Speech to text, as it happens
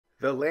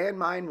The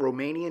Landmine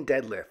Romanian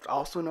Deadlift,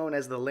 also known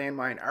as the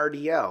Landmine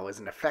RDL, is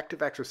an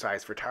effective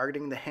exercise for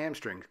targeting the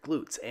hamstrings,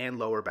 glutes, and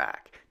lower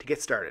back. To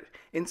get started,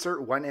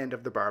 insert one end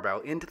of the barbell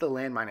into the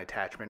landmine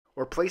attachment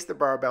or place the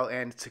barbell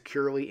end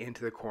securely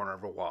into the corner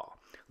of a wall.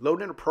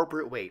 Load an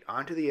appropriate weight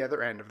onto the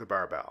other end of the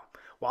barbell.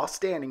 While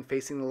standing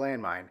facing the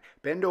landmine,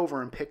 bend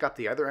over and pick up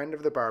the other end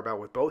of the barbell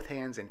with both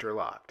hands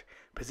interlocked.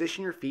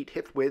 Position your feet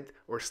hip width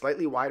or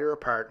slightly wider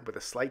apart with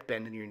a slight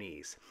bend in your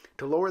knees.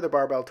 To lower the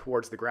barbell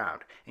towards the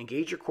ground,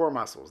 engage your core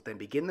muscles, then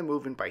begin the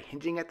movement by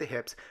hinging at the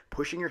hips,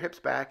 pushing your hips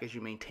back as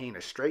you maintain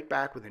a straight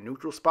back with a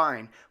neutral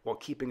spine while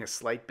keeping a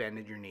slight bend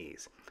in your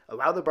knees.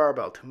 Allow the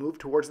barbell to move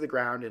towards the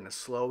ground in a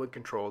slow and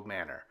controlled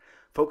manner.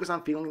 Focus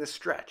on feeling the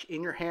stretch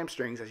in your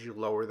hamstrings as you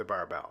lower the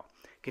barbell.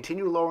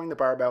 Continue lowering the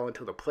barbell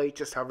until the plate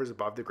just hovers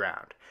above the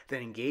ground.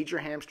 Then engage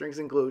your hamstrings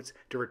and glutes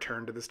to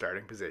return to the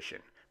starting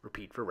position.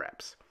 Repeat for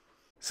reps.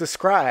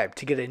 Subscribe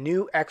to get a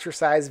new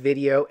exercise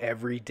video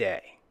every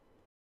day.